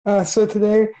So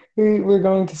today we're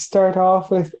going to start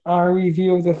off with our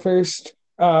review of the first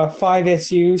five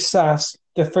issues,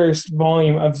 the first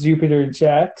volume of Jupiter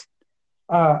Jet.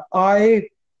 I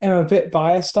am a bit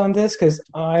biased on this because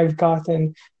I've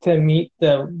gotten to meet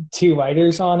the two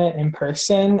writers on it in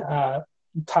person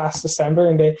past December,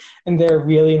 and they're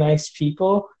really nice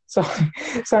people. So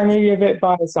so I may be a bit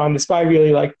biased on this, but I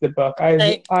really like the book.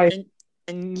 Hey, I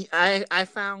and I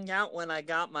found out when I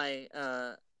got my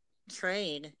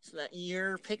trade that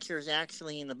your picture is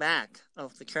actually in the back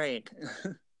of the trade.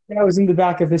 That was in the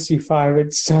back of issue five.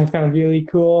 It's I found really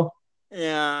cool.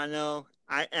 Yeah, I know.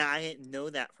 I didn't know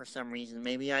that for some reason.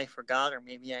 Maybe I forgot, or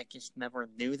maybe I just never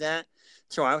knew that.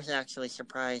 So I was actually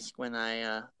surprised when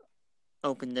I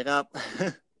opened it up.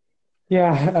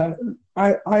 Yeah,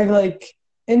 I like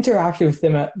interacted with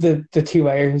them at the two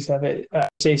layers of it,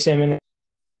 Jason and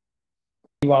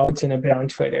Walton a bit on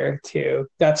Twitter too.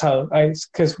 That's how I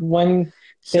because one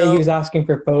day he was so asking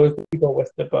for both people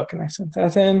with the book, and I sent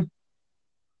that in.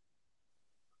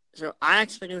 so I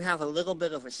actually do have a little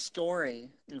bit of a story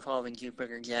involving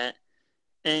Jupiter Jet,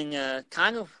 and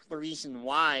kind of the reason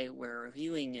why we're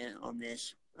reviewing it on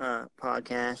this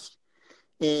podcast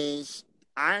is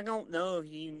I don't know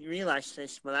if you realize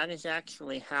this, but that is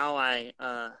actually how I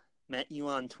met you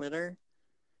on Twitter.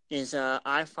 Is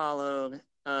I followed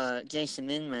Jason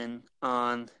Inman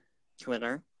on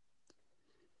Twitter,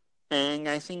 and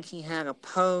I think he had a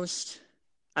post.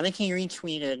 I think he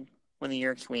retweeted one of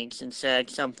your tweets and said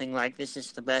something like, "This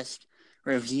is the best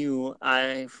review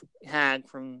I've had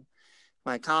from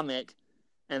my comic,"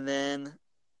 and then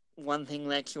one thing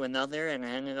led to another, and I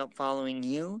ended up following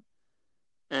you,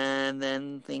 and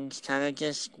then things kind of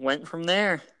just went from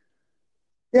there.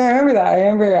 Yeah, I remember that. I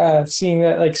remember seeing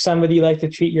that like somebody liked to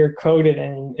tweet your coded,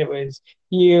 and it was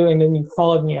you, and then you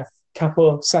followed me a couple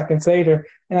of seconds later,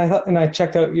 and I thought, and I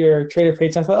checked out your Twitter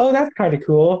page, and I thought, oh, that's kind of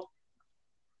cool.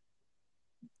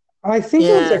 I think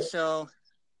it was Yeah, like, so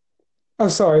oh,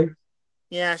 sorry.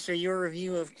 so your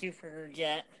review of Jupiter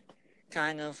Jet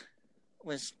kind of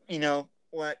was,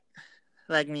 what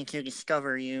led me to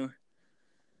discover you.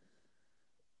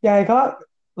 Yeah, I got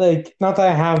like not that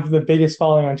I have the biggest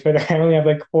following on Twitter. I only have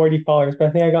like 40 followers, but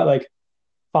I think I got like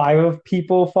five of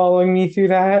people following me through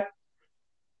that.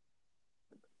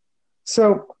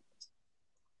 So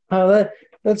let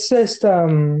let's just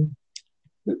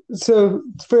so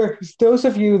for those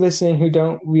of you listening who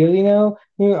don't really know,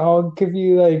 I'll give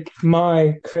you like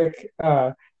my quick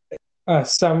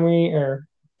summary or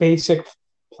basic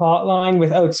plot line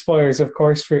without spoilers, of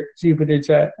course, for Jupiter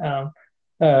Jet,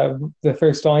 the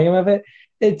first volume of it.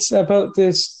 It's about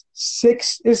this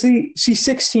she's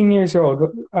 16 years old,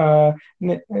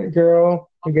 girl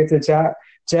who gets a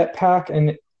jetpack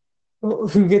and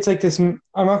who gets like this. I'm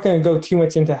not going to go too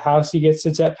much into how she gets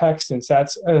the jetpack since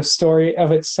that's a story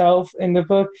of itself in the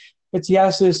book. But she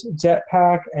has this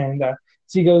jetpack and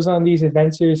she goes on these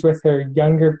adventures with her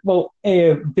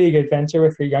a big adventure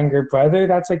with her younger brother.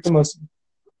 That's like the most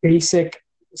basic,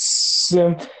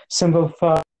 simple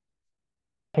I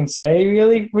can say.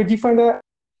 Really, would you find that?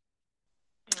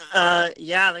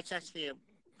 Yeah, that's actually a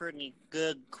pretty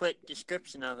good, quick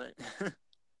description of it.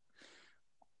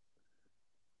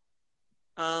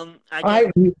 I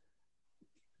guess, I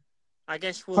I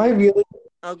guess I we'll. really.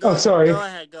 Oh, Oh, sorry. go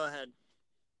ahead, go ahead.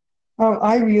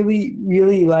 I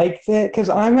really liked it because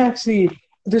I'm actually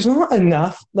there's not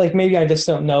enough. Like maybe I just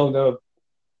don't know the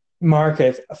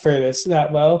market for this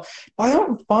that well. I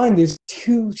don't find there's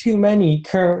too many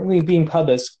currently being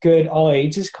published good all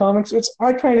ages comics, which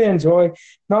I kind of enjoy.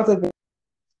 Not that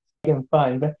they're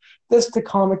fun, but this the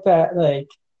comic that like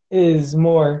is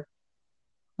more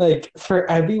like for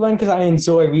everyone because I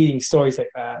enjoy reading stories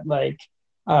like that. Like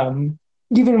um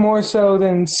even more so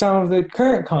than some of the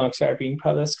current comics that are being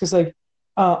published. Because like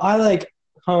I like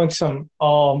comics from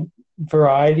all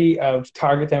variety of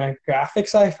target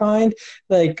demographics I find.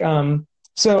 Like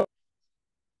so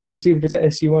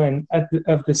issue one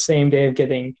of the same day of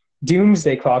getting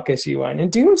Doomsday Clock issue one. And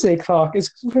Doomsday Clock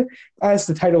is, as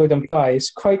the title would imply,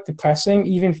 is quite depressing,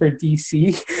 even for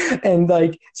DC. And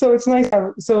like, so it's nice.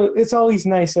 So it's always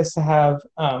nice just to have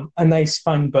a nice,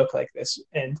 fun book like this.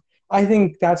 And I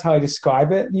think that's how I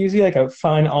describe it. Usually, like a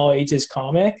fun, all ages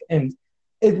comic, and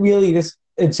it really just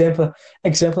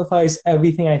exemplifies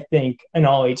everything I think an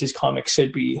all ages comic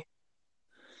should be.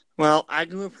 Well, I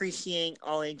do appreciate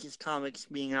all ages comics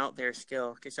being out there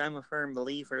still, because I'm a firm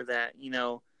believer that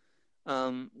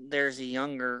there's a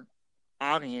younger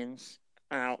audience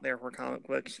out there for comic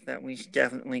books that we should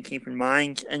definitely keep in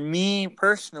mind. And me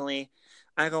personally,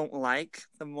 I don't like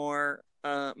the more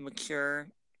mature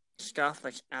stuff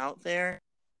that's out there.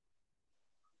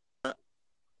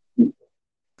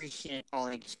 appreciate all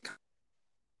these.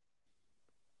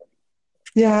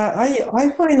 Yeah, I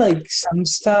find like some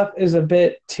stuff is a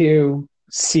bit too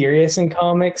serious in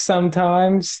comics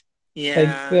sometimes. Like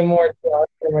Yeah, the more dark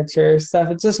or mature stuff,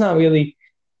 it's just not really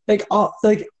like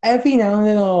every now and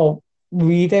then I'll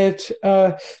read it.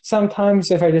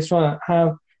 Sometimes if I just want to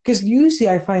have, because usually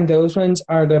I find those ones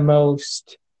are the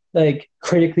most like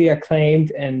critically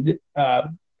acclaimed and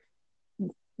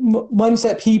ones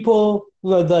that people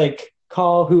would like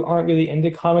call who aren't really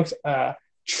into comics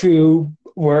true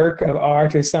work of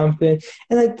art or something.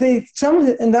 And like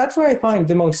and that's where I find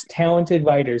the most talented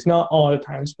writers, not all the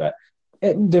times, but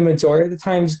the majority of the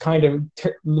times kind of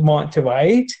want to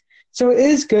write. So it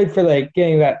is good for like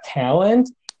getting that talent,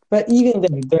 but even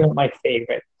then they're not my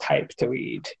favorite type to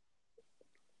read.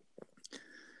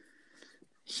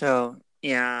 so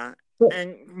yeah.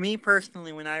 And me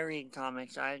personally, when I read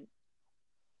comics, I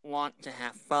want to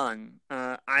have fun.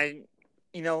 I,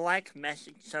 like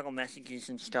subtle messages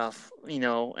and stuff,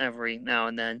 every now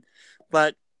and then.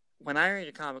 But when I read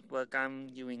a comic book, I'm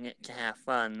doing it to have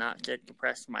fun, not to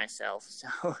depress myself.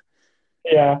 So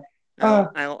Yeah. Uh,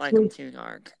 I don't like them too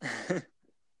dark.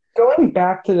 Going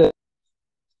back to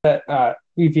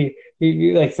review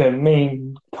like the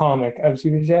main comic of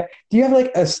Super Jet. Do you have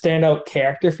like a standout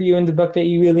character for you in the book that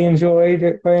you really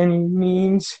enjoyed by any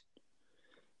means?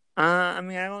 I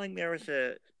mean, I don't think there was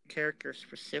a character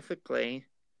specifically.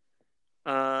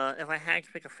 If I had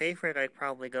to pick a favorite, I'd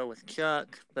probably go with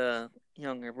Chuck, the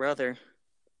younger brother.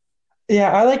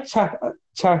 Yeah, I like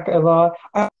Chuck a lot.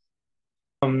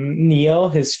 Neil,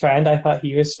 his friend, I thought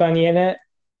he was funny in it.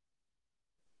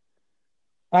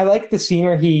 I like the scene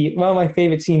where one of my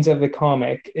favorite scenes of the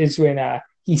comic is when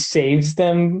he saves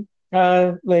them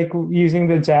like using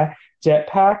the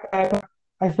jetpack.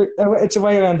 It's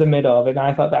right around the middle of it, and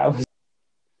I thought that was.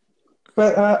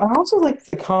 But I also like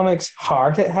the comic's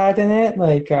heart it had in it.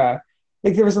 Like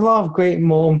there was a lot of great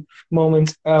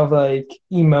moments of like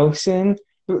emotion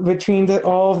between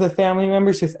all of the family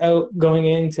members without going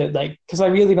into like, because I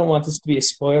really don't want this to be a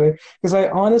spoiler. Because I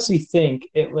honestly think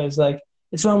it was like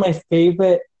it's one of my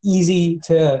favorite, easy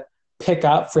to pick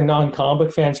up for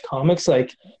non-comic fans comics.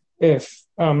 Like if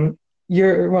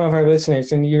you're one of our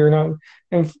listeners and you're not,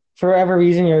 and for whatever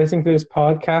reason you're listening to this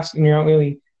podcast and you're not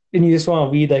really and you just want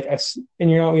to read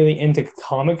and you're not really into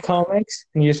comics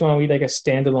and you just want to read like a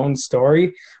standalone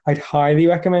story, I'd highly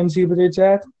recommend Jupiter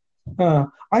Jet.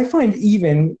 I find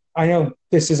I know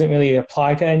this doesn't really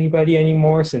apply to anybody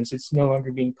anymore since it's no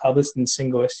longer being published in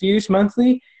single issues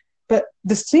monthly, but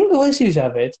the single issues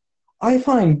of it, I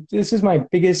find this is my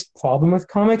biggest problem with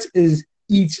comics is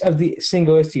each of the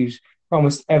single issues for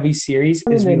almost every series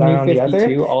is relying on the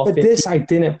other. But this I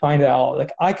didn't find at all.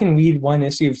 Like I can read one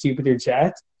issue of Jupiter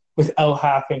Jet without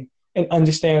having and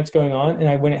understand what's going on, and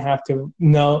I wouldn't have to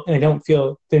know, and I don't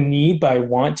feel the need, but I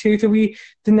want to read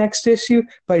the next issue,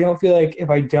 but I don't feel like if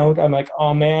I don't, I'm like,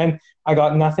 oh man, I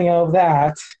got nothing out of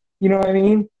that. You know what I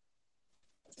mean?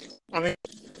 I mean,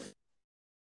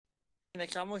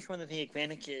 it's almost one of the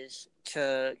advantages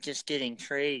to just getting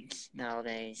trades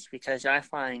nowadays, because I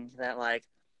find that, like,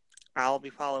 I'll be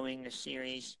following a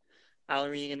series, I'll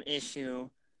read an issue,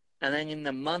 and then in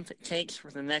the month it takes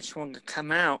for the next one to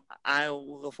come out, I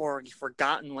will have already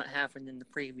forgotten what happened in the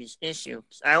previous issue.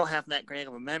 I don't have that great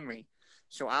of a memory.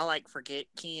 So I'll like forget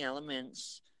key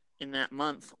elements in that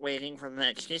month waiting for the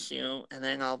next issue, and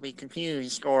then I'll be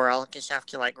confused, or I'll just have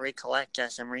to like recollect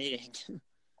as I'm reading.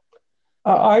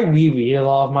 I reread a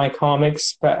lot of my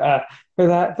comics, but for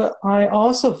that, but I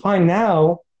also find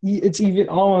now it's even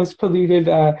almost polluted.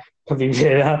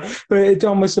 Polluted, but it's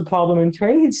almost a problem in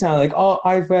trades now. Like,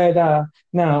 I've read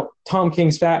now Tom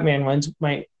King's Batman one's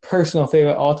my personal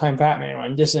favorite all-time Batman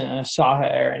one, just in a shot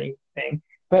at or anything.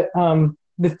 But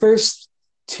the first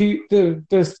two,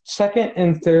 the second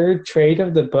and third trade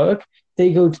of the book,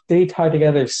 they tie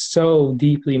together so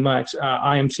deeply much.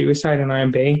 I Am Suicide and I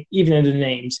Am Bane, even in the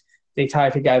names, they tie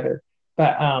together.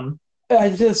 But I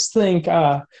just think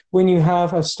when you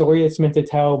have a story that's meant to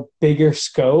tell bigger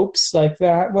scopes like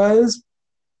that was,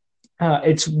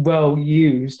 it's well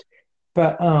used.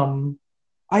 But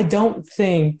I don't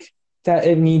think that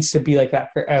it needs to be like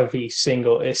that for every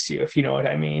single issue, if you know what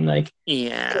I mean. Like,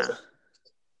 Yeah.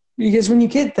 because when you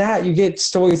get that, you get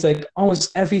stories like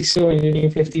almost every story in the New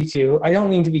 52. I don't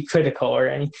mean to be critical or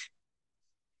anything.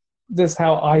 That's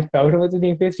how I felt about the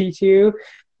New 52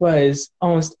 was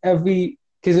almost every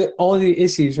because all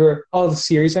the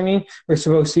series, I mean, were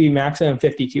supposed to be maximum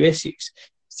 52 issues.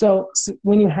 So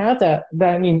when you have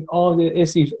that means all the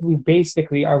issues we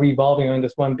basically are revolving around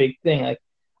this one big thing. Like,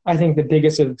 I think the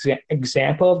biggest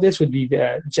example of this would be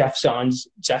the Jeff Johns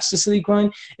Justice League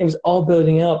run. It was all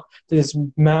building up to this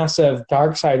massive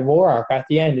Darkseid war arc at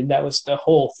the end, and that was the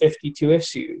whole 52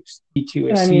 issues. 52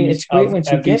 and I mean, it's great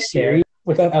once you get there.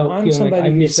 Without feeling like I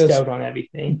missed out on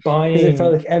everything. Because it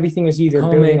felt like everything was either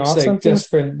building off something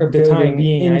just for the time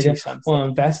being. I just want to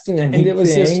invest in it. And it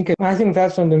was just, I think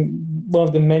that's one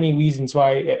of the many reasons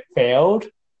why it failed.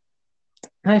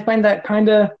 And I find that kind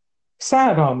of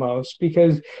sad almost,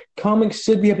 because comics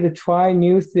should be able to try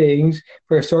new things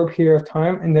for a short period of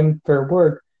time and then for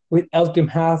work without them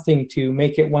having to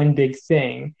make it one big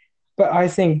thing. But I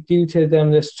think due to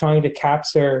them just trying to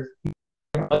capture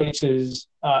audience's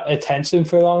attention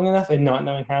for long enough and not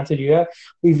knowing how to do that,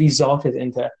 we've resulted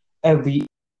into every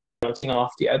bouncing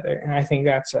off the other. And I think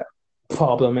that's a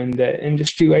problem in the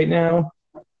industry right now.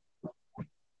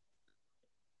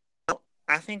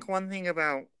 I think one thing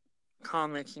about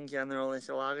comics in general is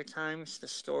a lot of times the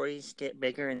stories get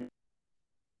bigger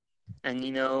and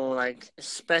you know, like,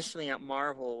 especially at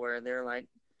Marvel, where they're like,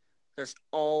 there's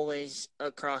always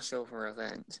a crossover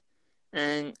event.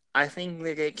 And I think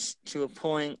that it's to a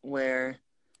point where,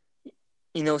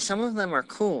 you know, some of them are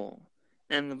cool.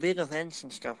 And the big events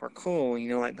and stuff are cool, you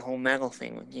know, like the whole metal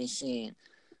thing with DC.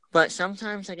 But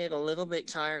sometimes I get a little bit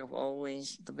tired of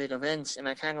always the big events, and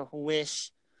I kind of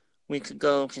wish we could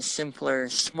go to simpler,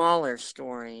 smaller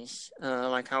stories,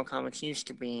 like how comics used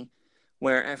to be,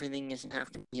 where everything doesn't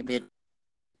have to be a bit,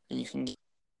 and you can get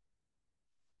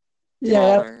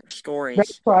smaller stories.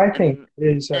 That's what I think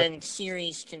and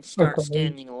series can start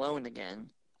standing alone again.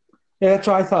 Yeah, that's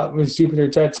what I thought was Jupiter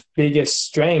Jet's biggest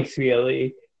strength,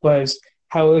 really, was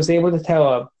how it was able to tell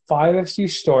a 5-issue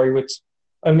story, which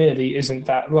admittedly isn't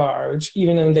that large,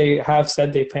 even though they have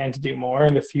said they plan to do more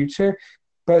in the future.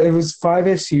 But it was 5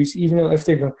 issues, even though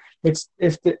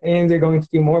they're going to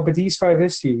do more. But these 5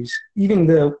 issues, even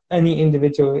though any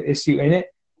individual issue in it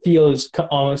feels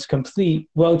almost complete,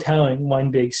 while telling one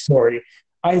big story.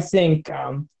 I think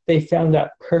they found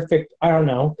that perfect. I don't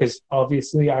know, because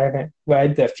obviously I haven't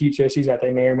read the future issues that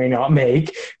they may or may not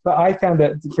make. But I found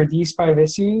that for these 5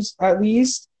 issues, at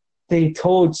least, they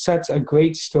told such a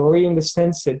great story in the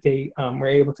sense that they were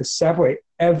able to separate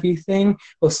everything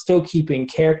while still keeping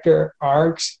character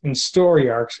arcs and story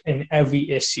arcs in every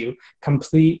issue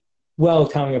complete, while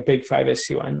telling a big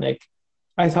 5-issue one. Like,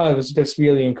 I thought it was just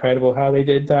really incredible how they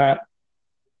did that.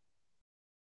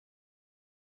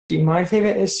 My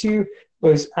favorite issue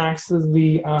was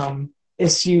actually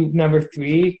issue number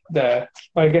 3, the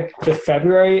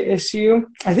February issue.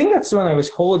 I think that's the one I was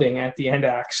holding at the end,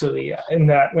 actually, in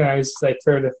that when I was like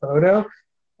for the photo.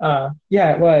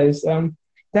 Yeah, it was.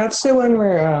 That's the one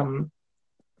where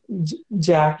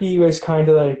Jackie was kind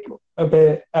of like a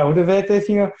bit out of it, if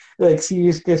you know, like she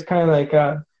was just kind of like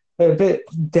a bit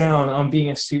down on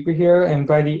being a superhero, and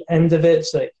by the end of it,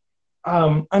 it's like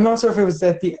I'm not sure if it was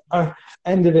at the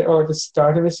end of it or at the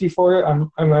start of issue 4.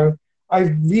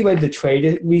 I reread the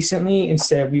trade recently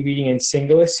instead of rereading in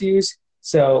single issues,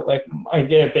 so like I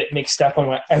get a bit mixed up on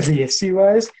what every issue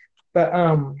was. But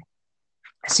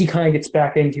she kind of gets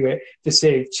back into it to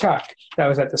save Chuck. That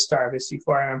was at the start of issue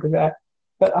 4. I remember that.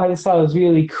 But I just thought it was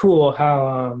really cool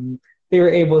how they were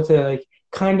able to like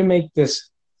kind of make this,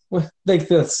 like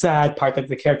the sad part that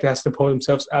the character has to pull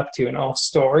themselves up to in all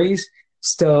stories,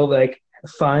 still like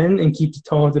fun and keep the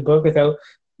tone of the book without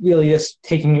really just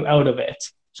taking you out of it.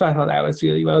 So I thought that was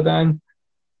really well done.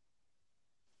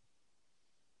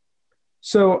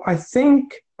 So I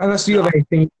think, unless you have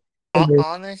anything.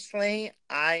 Honestly,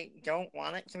 I don't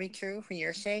want it to be true for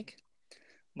your sake,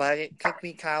 but it could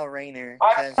be Kyle Rayner,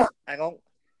 because I don't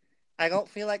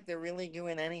feel like they're really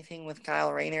doing anything with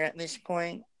Kyle Rayner at this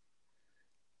point.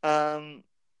 And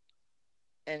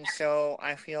so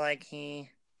I feel like he,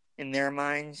 in their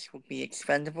minds, would be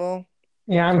expendable.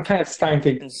 Yeah, I'm kind of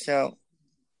starting to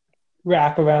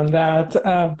wrap around that.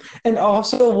 And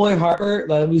also, Roy Harper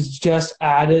was just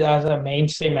added as a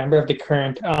mainstay member of the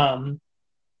current Red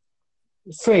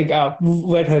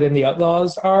Hood and the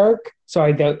Outlaws arc, so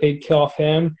I doubt they'd kill off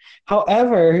him.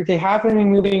 However, they have been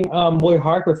removing Roy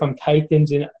Harper from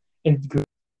Titans and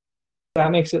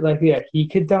that makes it likely that he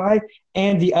could die.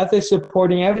 And the other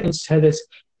supporting evidence to this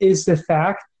is the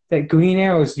fact that Green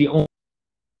Arrow is the only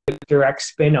direct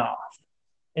spin-off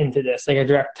into this, like a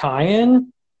direct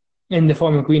tie-in in the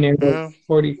form of Green Arrow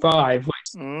 45.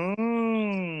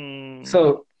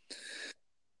 So,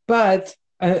 but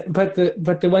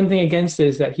the one thing against it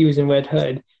is that he was in Red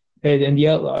Hood and the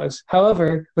Outlaws.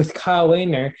 However, with Kyle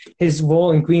Rayner, his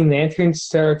role in Green Lantern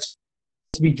starts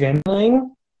to be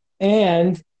dwindling,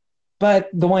 and But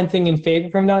the one thing in favor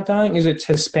from not dying is it's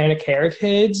Hispanic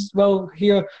heritage. Well,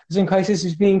 Heroes in Crisis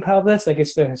is being published. Like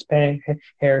it's the Hispanic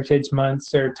Heritage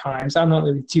Months or Times. I'm not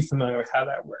really too familiar with how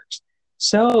that works.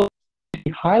 So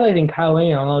highlighting Kyle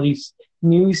Wayne on all these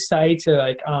news sites or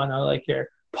like I don't know, like your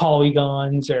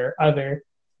Polygons or other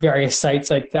various sites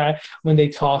like that when they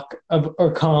talk of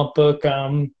or comic book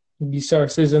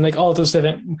resources and like all those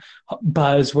different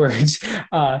buzzwords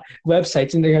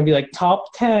websites, and they're gonna be like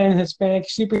top 10 Hispanic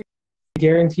super.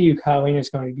 Guarantee you Kyle Rayner is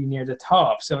going to be near the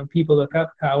top. So when people look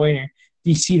up Kyle Rayner,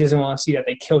 DC doesn't want to see that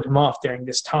they killed him off during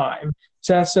this time.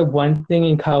 So that's the one thing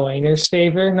in Kyle Rayner's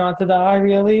favor, not to die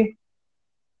really.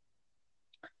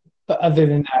 But other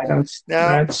than that, I don't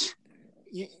Now, much.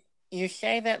 you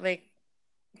say that they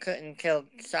couldn't kill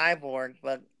Cyborg,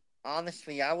 but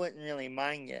honestly, I wouldn't really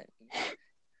mind it.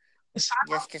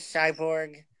 Just because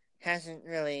Cyborg hasn't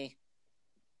really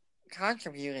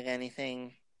contributed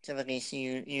anything to the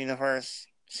DC universe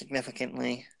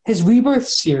significantly. His Rebirth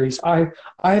series, I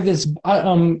have this I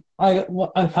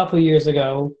a couple of years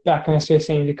ago back when I started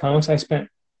saying the comics, I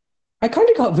kind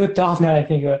of got ripped off now that I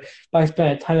think of it, but I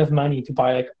spent a ton of money to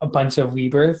buy like a bunch of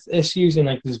Rebirth issues in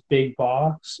like this big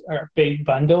box or big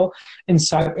bundle, and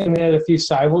they had a few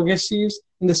Cyborg issues,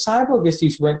 and the Cyborg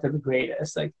issues weren't the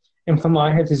greatest. Like, and from what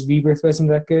I heard, his Rebirth wasn't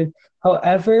that good.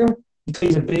 However, he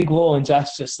plays a big role in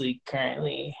Justice League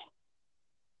currently,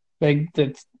 like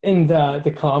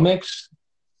the comics.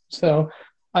 So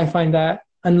I find that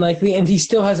unlikely, and he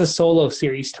still has a solo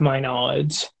series to my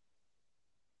knowledge.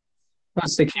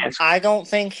 Unless they cancel. I don't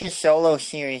think his solo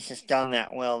series has done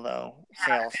that well, though,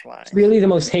 sales-wise. It's really the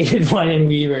most hated one in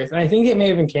Rebirth. I think it may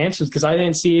have been canceled because I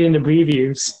didn't see it in the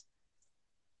previews.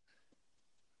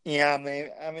 Yeah, maybe.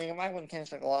 I mean, it might have been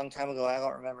canceled a long time ago. I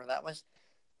don't remember. That was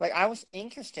like I was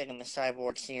interested in the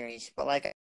Cyborg series, but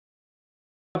like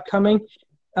Upcoming,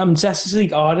 Justice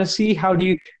League Odyssey. How do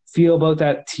you feel about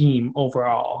that team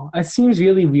overall? It seems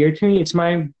really weird to me. It's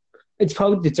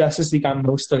probably the Justice League I'm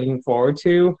most looking forward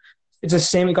to. It's a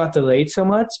shame it got delayed so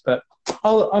much, but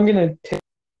I'm gonna pick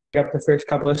up the first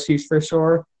couple of issues for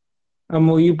sure.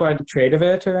 Will you buy the trade of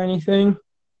it or anything?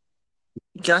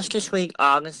 Justice League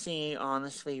Odyssey,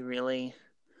 honestly, really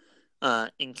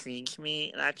intrigues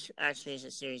me. That actually is a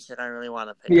series that I really want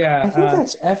to pick Yeah, up. I think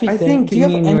that's everything. I think me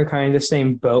and you are kind of the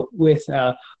same boat with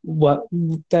what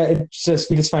that it's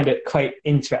just we just find it quite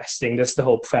interesting. Just the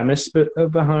whole premise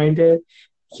behind it.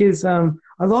 Because a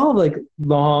lot of like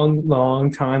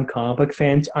long time comic book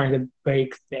fans aren't a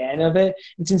big fan of it.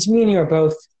 And since me and you are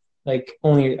both like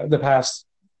only the past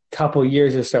couple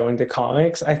years or so into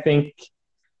comics, I think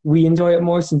we enjoy it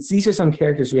more since these are some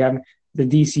characters we haven't the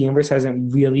DC universe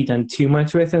hasn't really done too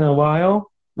much with in a while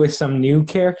with some new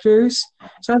characters.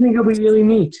 So I think it'll be really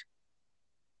neat.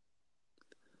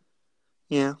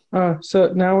 Yeah.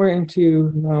 So now we're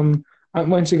into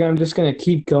once again I'm just gonna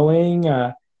keep going.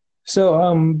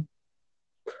 So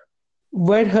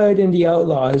Red Hood and the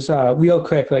Outlaws, real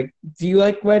quick, like do you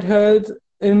like Red Hood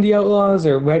and the Outlaws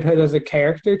or Red Hood as a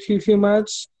character too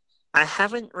much? I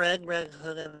haven't read Red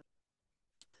Hood,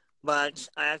 but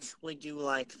I actually do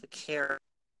like the character.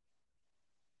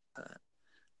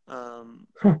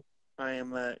 Huh. I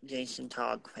am a Jason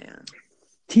Todd fan.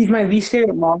 He's my least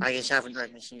favorite Robin. I just haven't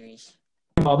read the series.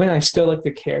 I still like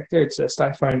the character. It's just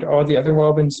I find all the other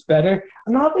Robins better.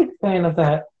 I'm not a big fan of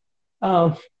that.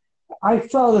 I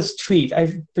saw this tweet.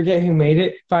 I forget who made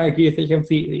it, but I agree with it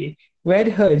completely. Red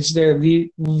Hood's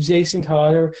Jason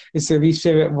Todd is their least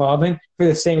favorite Robin for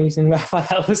the same reason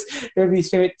Raphael was their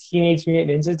least favorite Teenage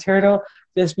Mutant Ninja Turtle,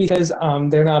 just because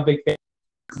they're not a big fan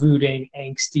of brooding,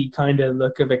 angsty kind of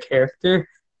look of a character.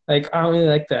 Like I don't really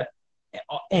like the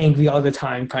angry all the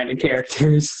time kind of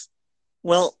characters.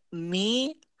 Well,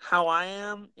 me, how I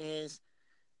am is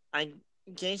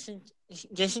Jason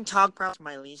Todd probably is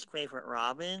my least favorite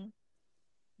Robin,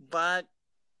 but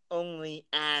only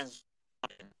as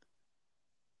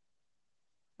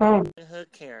the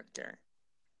Hood character.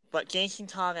 But Jason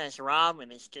Todd as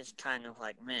Robin is just kind of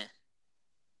like meh.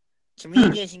 To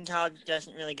me, Jason Todd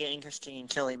doesn't really get interesting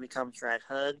until he becomes Red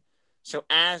Hood. So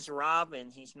as Robin,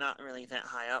 he's not really that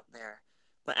high up there.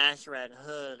 But as Red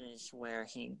Hood is where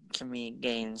he, to me,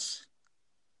 gains,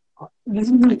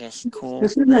 I guess, cool.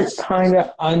 This is a kind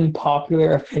of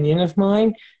unpopular opinion of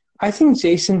mine. I think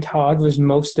Jason Todd was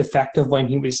most effective when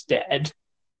he was dead.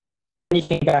 He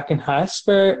came back in Husk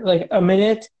for like a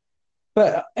minute,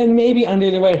 and maybe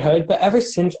Under the Red Hood. But ever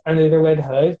since Under the Red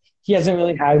Hood, he hasn't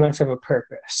really had much of a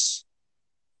purpose,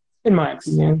 in my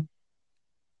opinion.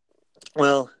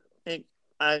 Well,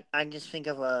 I just think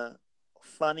of a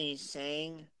funny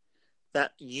saying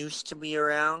that used to be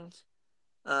around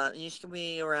It used to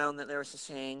be around that there was a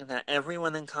saying that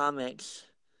everyone in comics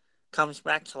comes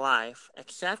back to life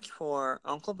except for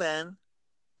Uncle Ben,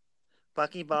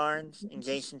 Bucky Barnes, and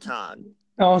Jason Todd.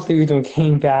 All three of them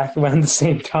came back around the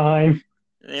same time.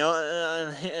 And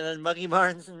then Bucky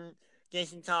Barnes and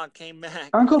Jason Todd came back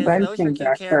Uncle because Ben those were came two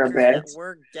back for a characters bit. that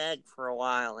were dead for a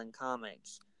while in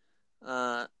comics.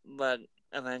 But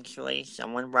eventually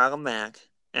someone brought them back,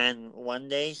 and one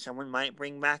day someone might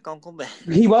bring back Uncle Ben.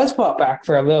 He was brought back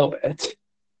for a little bit.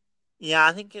 Yeah,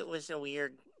 I think it was a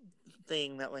weird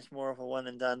thing that was more of a one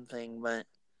and done thing, but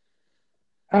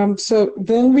So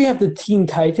then we have the Teen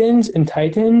Titans and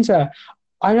Titans.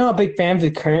 I'm not a big fan of the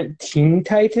current Teen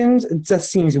Titans. It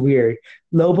just seems weird.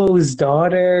 Lobo's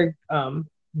daughter, the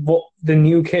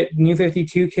New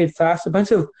 52 Kid Flash, a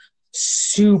bunch of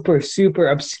super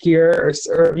obscure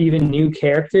or even new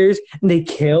characters, and they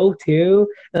kill too.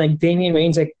 And like Damian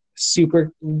Wayne's like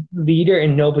super leader,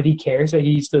 and nobody cares that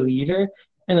he's the leader.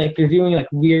 And like they're doing like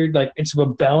weird, like it's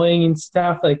rebelling and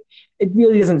stuff. Like it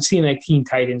really doesn't seem like Teen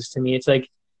Titans to me. It's like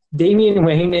Damian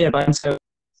Wayne and a bunch of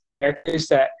characters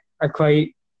that are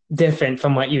quite different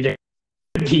from what you'd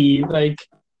be like.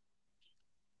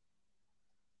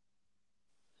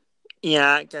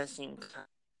 yeah, it does seem.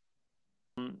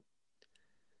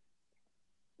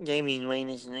 Damian Wayne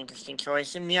is an interesting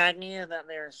choice, and the idea that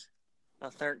there's a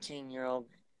 13-year-old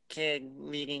kid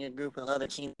leading a group of other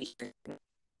teenagers,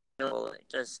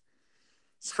 it's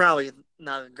probably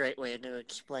not a great way to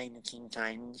explain the Teen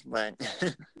Titans, but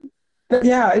But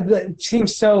yeah, it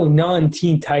seems so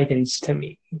non-Teen Titans to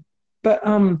me. But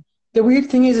the weird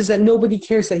thing is that nobody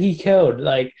cares that he killed.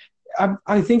 Like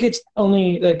I think it's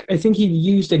only like I think he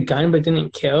used a gun but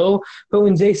didn't kill. But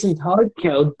when Jason Todd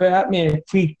killed, Batman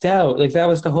freaked out. Like that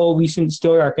was the whole recent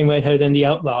story arc in Red Hood and the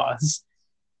Outlaws.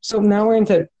 So now we're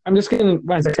into. I'm just gonna,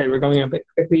 as I said, we're going a bit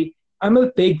quickly. I'm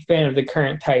a big fan of the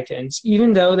current Titans,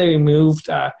 even though they removed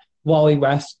Wally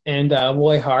West and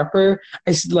Roy Harper.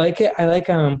 Like it.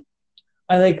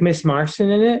 I like Miss Marston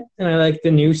in it, and I like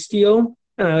the new Steel,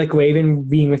 and I like Raven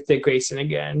being with Dick Grayson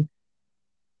again.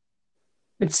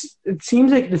 It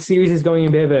seems like the series is going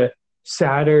a bit of a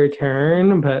sadder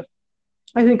turn, but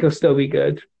I think it'll still be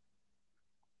good.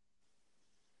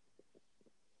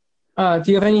 Do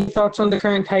you have any thoughts on the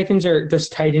current Titans or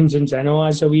just Titans in general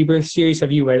as a Rebirth series?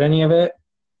 Have you read any of it?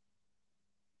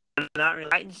 not really.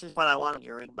 Titans is what I wanted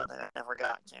to read, but I never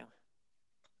got to.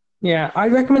 Yeah, I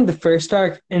recommend the first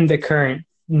arc in the current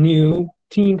new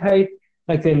Teen Titan,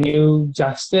 like the new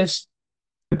Justice,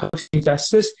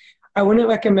 Justice. I wouldn't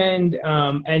recommend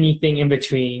anything in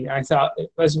between. I thought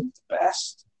it wasn't the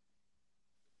best.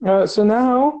 So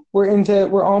now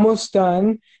we're almost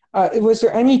done. Was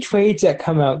there any trades that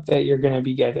come out that you're going to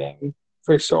be getting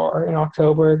for sure in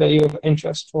October that you have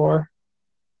interest for?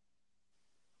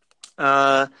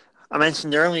 I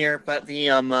mentioned earlier, but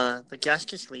the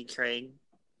Justice League trade.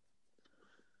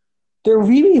 They're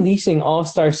re-releasing All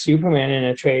Star Superman in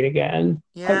a trade again.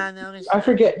 Yeah, I noticed. I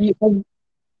forget.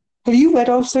 Have you read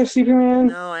All Star Superman?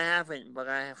 No, I haven't, but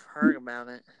I have heard about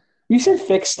it. You should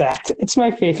fix that. It's my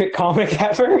favorite comic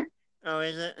ever. Oh,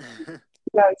 is it?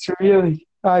 Yeah,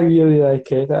 I really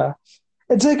like it.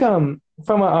 It's like from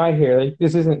what I hear, like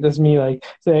this isn't just me like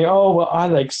saying, oh well, I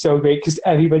like so great because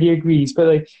everybody agrees, but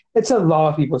like it's a lot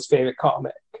of people's favorite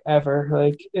comic ever.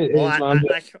 Like it well, is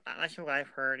that's what I've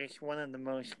heard. It's one of the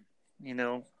most,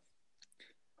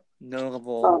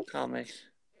 notable Oh. comics.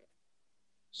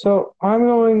 So I'm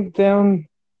going down.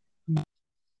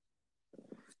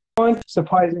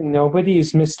 Surprising nobody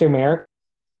is Mr. Merrick.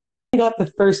 I got the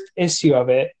first issue of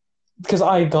it because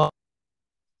I got it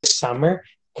this summer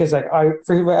because like I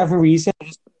for whatever reason.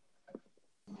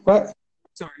 What?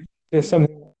 Sorry, there's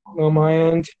something on my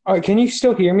end. All right, can you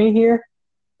still hear me here?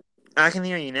 I can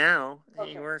hear you now.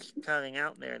 Okay. You were cutting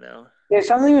out there, though. There's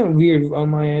something weird on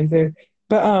my end there.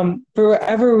 But for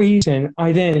whatever reason,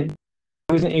 I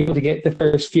wasn't able to get the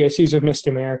first few issues of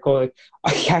Mr. Miracle. Like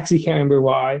I actually can't remember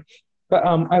why. But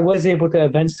I was able to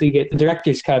eventually get the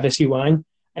director's cut of issue one,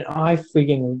 and I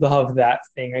freaking love that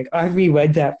thing. Like I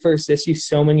reread that first issue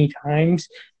so many times,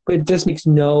 but it just makes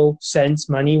no sense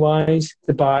money wise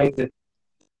to buy the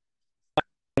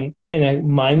in a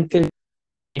month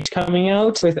it's coming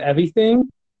out with everything.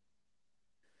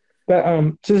 But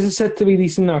so this is set to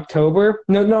release in October.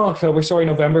 No, not October. Sorry,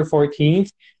 November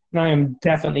 14th. And I am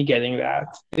definitely getting that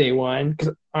day one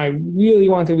because I really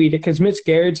want to read it because Mitch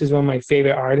Gerrits is one of my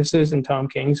favorite artists and Tom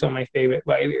King's one of my favorite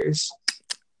writers.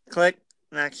 Click.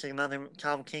 Actually, another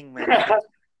Tom King man.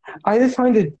 I just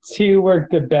find the two work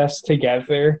the best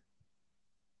together.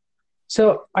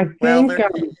 So I think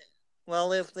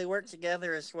Well, if they work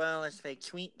together as well as they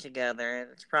tweet together,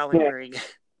 it's probably Yeah. pretty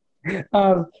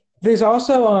good. There's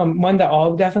also one that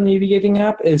I'll definitely be getting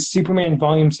up is Superman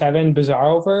Volume 7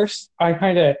 Bizarroverse.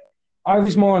 I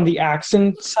was more on the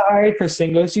action side for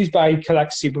single issues, but I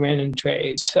collect Superman in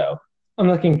trades, so I'm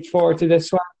looking forward to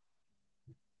this one.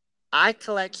 I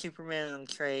collect Superman in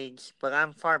trades, but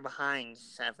I'm far behind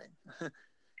 7.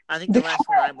 I think the The last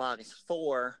one I bought is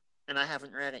 4, and I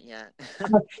haven't read it yet.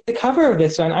 the cover of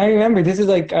this one, I remember this is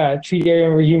like a treat I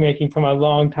remember you making from a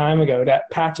long time ago. That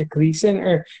Patrick Gleason,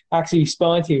 or actually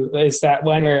spelling to you, is that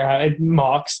one where it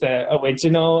mocks the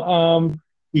original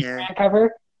Yeah. Superman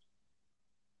cover.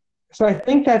 So I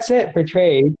think that's it for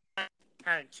trade.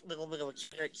 Had a little bit of a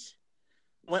church.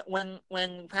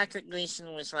 When Patrick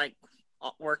Gleason was like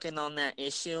working on that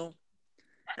issue,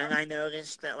 and I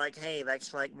noticed that like, hey,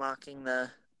 that's like mocking the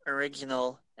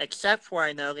original, except where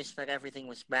I noticed that everything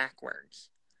was backwards,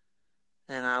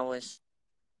 and I was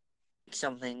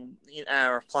something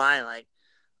a reply like,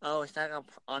 oh, is that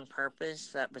on purpose?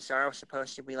 That Bizarro was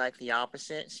supposed to be like the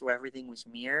opposite, so everything was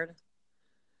mirrored.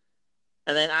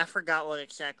 And then I forgot what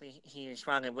exactly he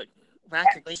responded, but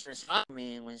Patrick Gleason responded to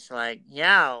me and was like,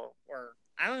 yeah, or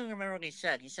I don't even remember what he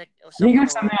said. He said I think something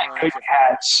it's along something the like good lines of,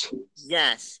 catch.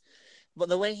 yes. But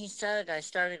the way he said it, I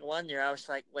started to wonder. I was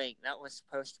like, wait, that was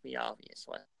supposed to be obvious.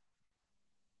 What?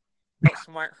 I felt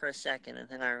smart for a second, and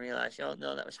then I realized, oh,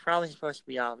 no, that was probably supposed to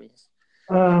be obvious.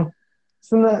 Uh,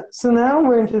 so now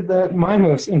we're into my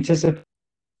most anticipated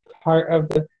part of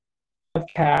the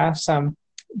podcast,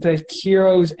 the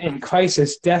Heroes in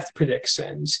Crisis death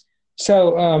predictions.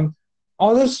 So,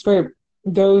 all this for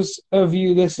those of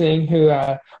you listening who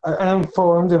are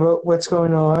uninformed about what's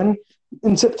going on.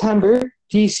 In September,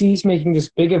 DC's making this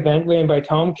big event ran by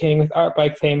Tom King with art by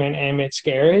Clayman and Mitch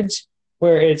Gerrits,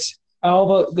 where it's all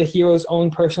about the hero's own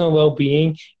personal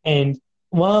well-being, and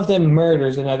one of them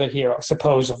murders another hero,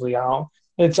 supposedly.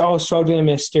 It's all shrouded in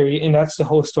mystery, and that's the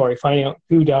whole story, finding out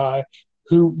who died,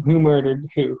 who murdered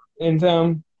who.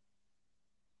 And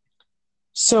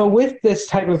so with this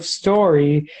type of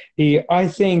story, I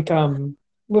think well,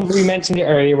 we mentioned it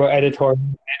earlier about editorial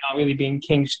not really being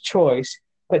King's choice,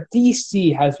 but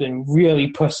DC has been really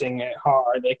pushing it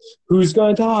hard. Like, who's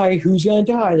gonna die? Who's gonna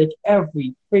die? Like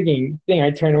every frigging thing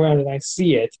I turn around and I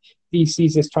see it,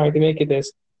 DC's just trying to make it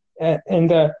this,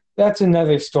 and that's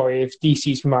another story if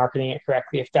DC's marketing it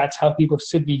correctly, if that's how people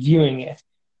should be viewing it.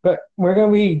 But we're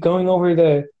gonna be going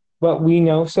over what we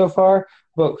know so far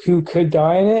about who could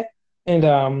die in it.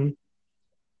 And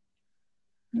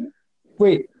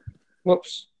wait,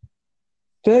 whoops.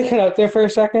 Did I cut out there for a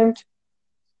second?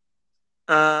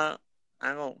 I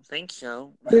don't think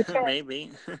so.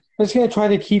 Maybe. I'm just gonna try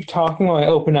to keep talking while I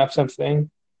open up something.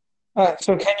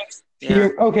 So can you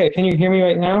hear? Yeah. Okay, can you hear me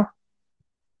right now?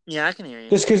 Yeah, I can hear you.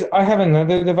 Just because I have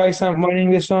another device I'm running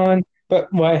this on, but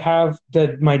I have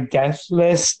my death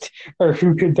list or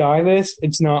who could die list.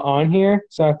 It's not on here,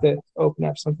 so I have to open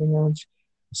up something else.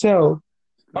 So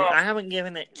I haven't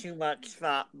given it too much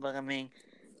thought, but I mean,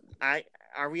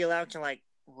 are we allowed to like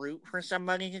root for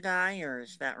somebody to die, or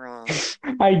is that wrong?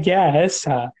 I guess,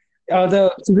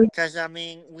 although Because I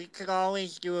mean, we could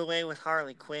always do away with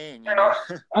Harley Quinn, you know.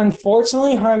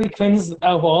 unfortunately, Harley Quinn's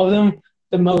of all of them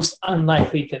the most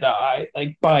unlikely to die,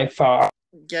 like by far.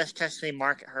 Just because they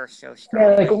market her so Yeah,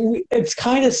 strongly. like it's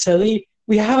kind of silly.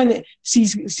 We haven't.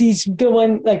 She's the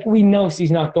one. Like we know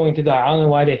she's not going to die. I don't know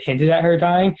why they hinted at her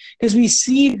dying because we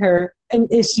see her in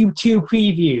issue 2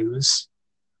 previews.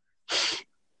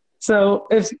 So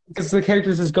if because the character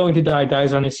is going to die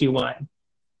dies on issue 1.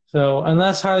 So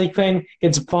unless Harley Quinn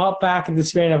gets brought back in the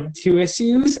span of 2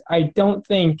 issues, I don't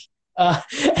think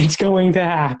it's going to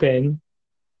happen.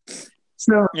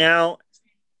 So Now,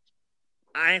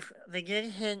 they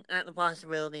did hint at the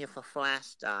possibility of a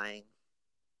Flash dying.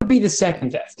 it would be the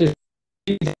second death.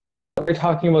 We're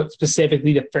talking about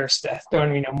specifically the first death. Don't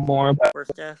really know more about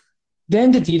First death.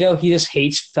 Dan DiDio. He just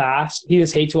hates Flash. He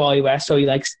just hates Wally West. So he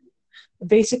likes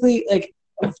basically like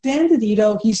with Dan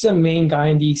DiDio, he's the main guy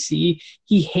in DC.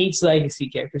 He hates legacy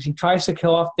characters. He tries to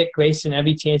kill off Dick Grayson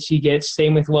every chance he gets.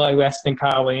 Same with Wally West and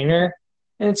Kyle Rayner,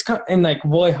 and and like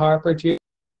Roy Harper too.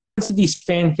 Most of these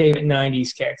fan favorite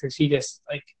 '90s characters, he just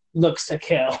like looks to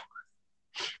kill.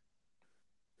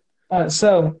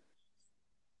 So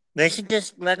They should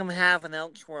just let him have an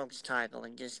Elseworlds title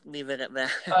and just leave it at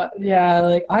that. yeah,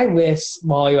 like I wish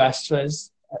Wally West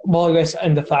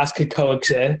and the Flash could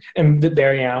coexist, and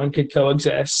Barry Allen could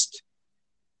coexist,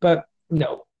 but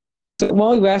no. So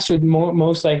Wally West would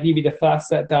most likely be the Flash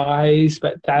that dies,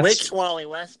 but that's Which Wally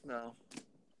West, though?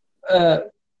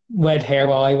 red hair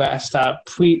Wally West,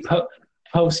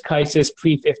 post crisis,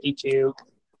 pre 52.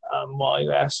 Wally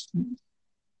West.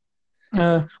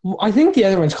 I think the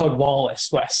other one's called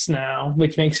Wallace West now,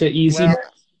 which makes it easy. Well,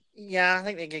 yeah, I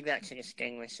think they did that to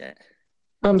distinguish it.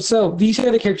 So these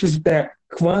are the characters that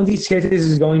one of these characters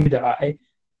is going to die.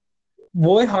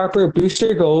 Roy Harper,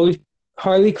 Booster Gold,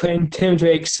 Harley Quinn, Tim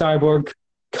Drake, Cyborg,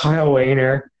 Kyle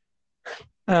Rayner.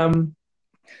 I'm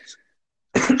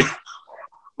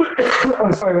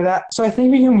sorry for that. So I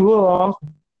think we can rule off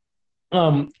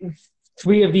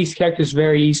three of these characters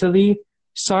very easily.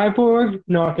 Cyborg,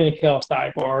 not going to kill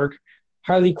Cyborg.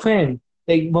 Harley Quinn,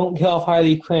 they won't kill off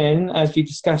Harley Quinn, as we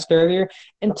discussed earlier.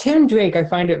 And Tim Drake, I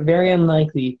find it very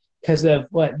unlikely because of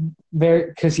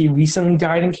because he recently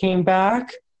died and came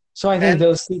back. So I think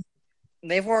those.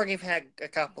 They've already had a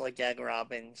couple of dead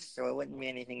Robins, so it wouldn't be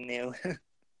anything new.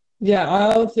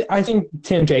 Yeah, I think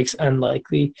Tim Drake's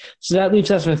unlikely. So that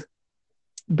leaves us with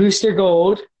Booster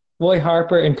Gold, Roy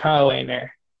Harper, and Kyle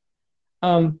Rayner.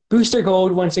 Booster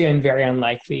Gold, once again, very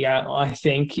unlikely. I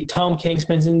think Tom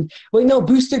Kingsman's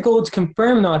Booster Gold's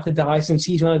confirmed not to die since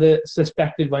he's one of the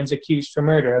suspected ones accused for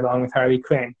murder, along with Harley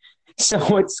Quinn.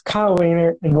 So it's Kyle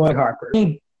Rayner and Roy Harper.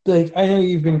 I know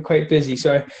you've been quite busy,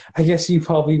 so I guess you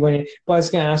probably wouldn't. But I was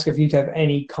going to ask if you'd have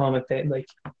any comic that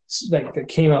that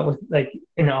came out with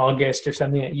in August or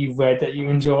something that you've read that you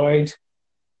enjoyed.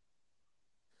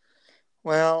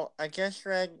 Well, I just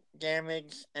read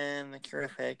Damage and the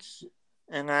Terrifics,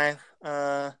 and I've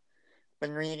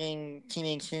been reading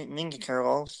Teenage Mutant Ninja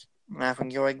Turtles, and I've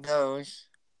enjoyed those.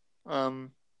 And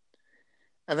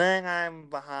then I'm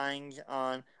behind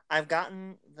on. I've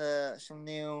gotten some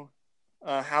new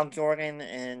Hal Jordan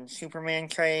and Superman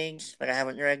trades that I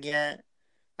haven't read yet.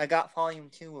 I got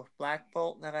Volume 2 of Black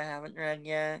Bolt that I haven't read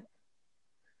yet.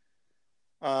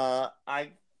 I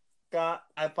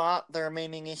bought the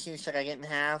remaining issues that I didn't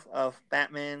have of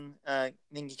Batman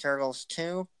Ninja Turtles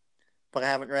 2, but I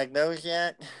haven't read those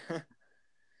yet.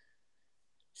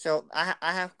 So I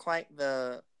have quite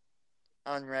the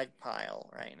unread pile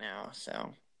right now.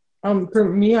 So For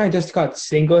me, I just got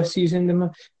single issues in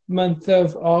the month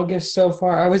of August so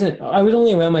far. I was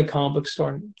only around my comic book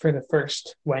store for the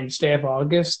first Wednesday of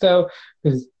August though,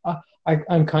 because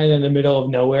I'm kind of in the middle of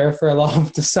nowhere for a lot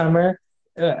of the summer.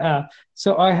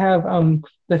 So I have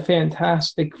the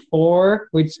Fantastic Four,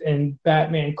 and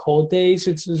Batman Cold Days,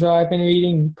 which is what I've been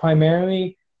reading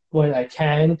primarily when I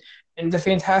can. And the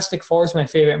Fantastic Four is my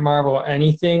favorite Marvel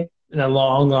anything in a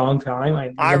long, long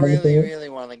time. I really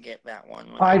want to get that one.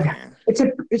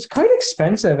 It's quite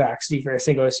expensive actually for a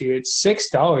single issue. It's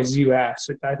 $6 US,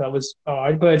 which I thought was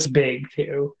odd, but it's big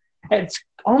too. It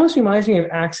almost reminds me of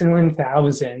Action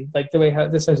 1000, like the way how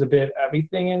this has a bit of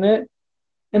everything in it.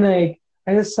 And I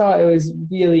just thought it was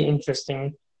really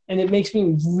interesting, and it makes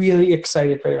me really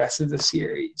excited for the rest of the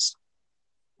series.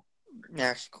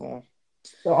 That's cool.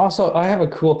 So also, I have a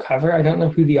cool cover. I don't know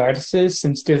who the artist is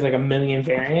since there's like a million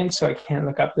variants, so I can't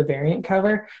look up the variant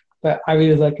cover. But I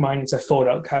really like mine. It's a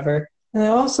fold-out cover. And I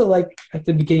also like at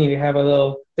the beginning they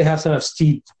have some of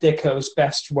Steve Ditko's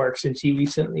best work since he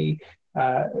recently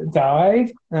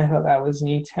died. And I thought that was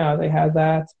neat how they had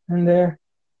that in there.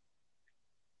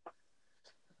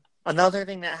 Another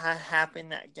thing that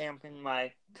happened that dampened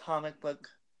my comic book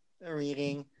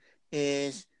reading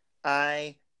is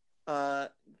I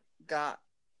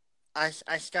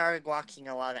started watching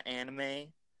a lot of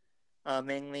anime,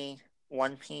 mainly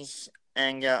One Piece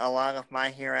and a lot of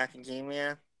My Hero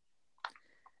Academia.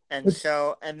 And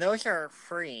those are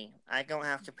free. I don't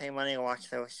have to pay money to watch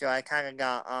those, so I kind of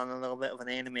got on a little bit of an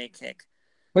anime kick.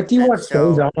 What do you watch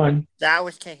those on? That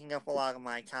was taking up a lot of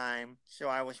my time, so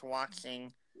I was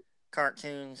watching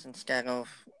cartoons instead of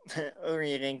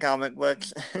reading comic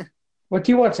books. What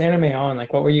do you watch anime on?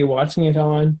 Like, what were you watching it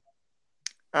on?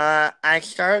 I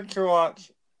started to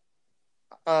watch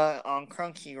on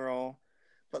Crunchyroll,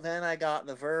 but then I got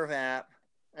the Verve app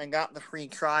and got the free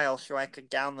trial so I could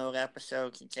download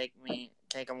episodes and take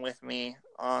them with me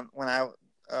on when I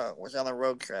was on a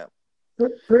road trip.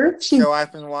 So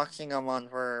I've been watching them on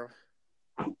Verve.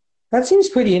 That seems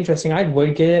pretty interesting. I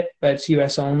would get it, but it's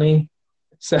US only.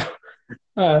 So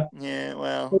yeah,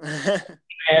 well, I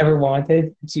ever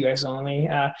wanted. It's US only.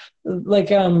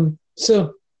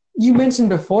 So you mentioned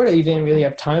before that you didn't really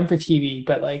have time for TV,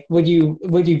 but like, would you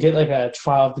get like a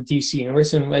trial of the DC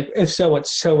universe, and like, if so, what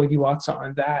show would you watch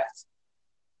on that?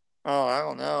 Oh, I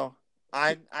don't know.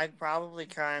 I'd probably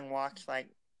try and watch like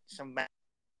some.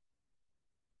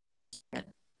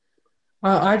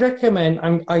 I'd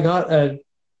recommend. I got a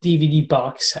DVD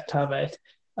box set of it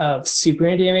of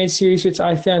Superman the Animated Series, which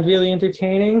I found really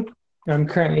entertaining. I'm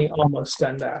currently almost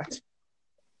done that.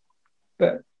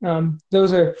 But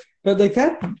Those are, but like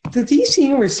that, the DC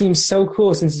universe seems so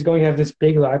cool since it's going to have this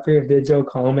big library of digital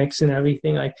comics and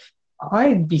everything. Like,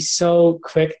 I'd be so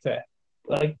quick to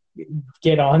like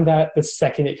get on that the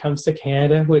second it comes to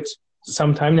Canada, which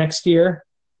sometime next year,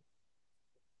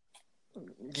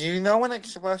 Do you know when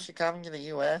it's supposed to come to the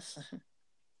U.S.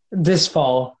 this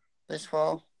fall this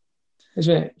fall? is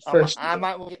when it first. I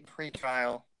might get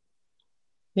pre-trial.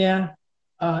 Yeah,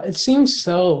 it seems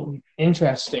so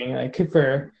interesting. Like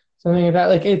for something like that,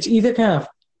 like it's either kind of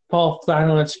fall flat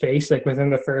on its face, like within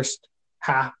the first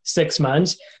half 6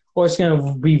 months, or it's going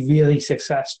to be really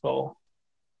successful.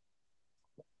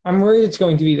 I'm worried it's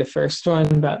going to be the first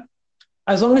one, but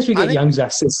as long as we get Young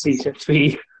Justice season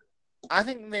 3, I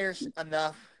think there's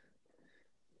enough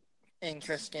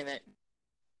interest in it.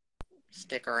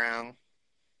 Stick around.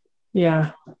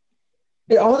 yeah.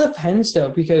 It all depends though,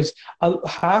 because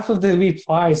half of the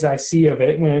replies I see of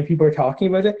it when people are talking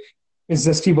about it is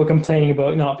just people complaining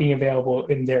about not being available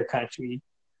in their country.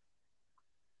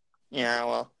 Yeah,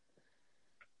 well.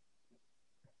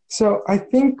 So I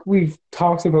think we've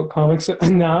talked about comics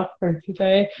enough for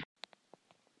today.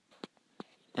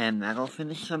 And that'll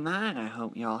finish the night. I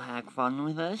hope y'all had fun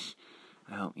with us.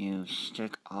 I hope you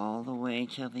stick all the way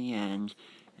till the end.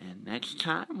 And next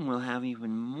time we'll have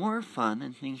even more fun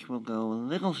and things will go a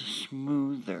little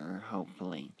smoother,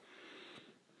 hopefully.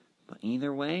 But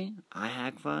either way, I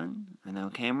had fun. I know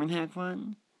Cameron had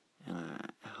fun. And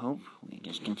I hope we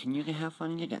just continue to have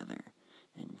fun together.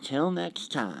 Until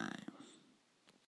next time.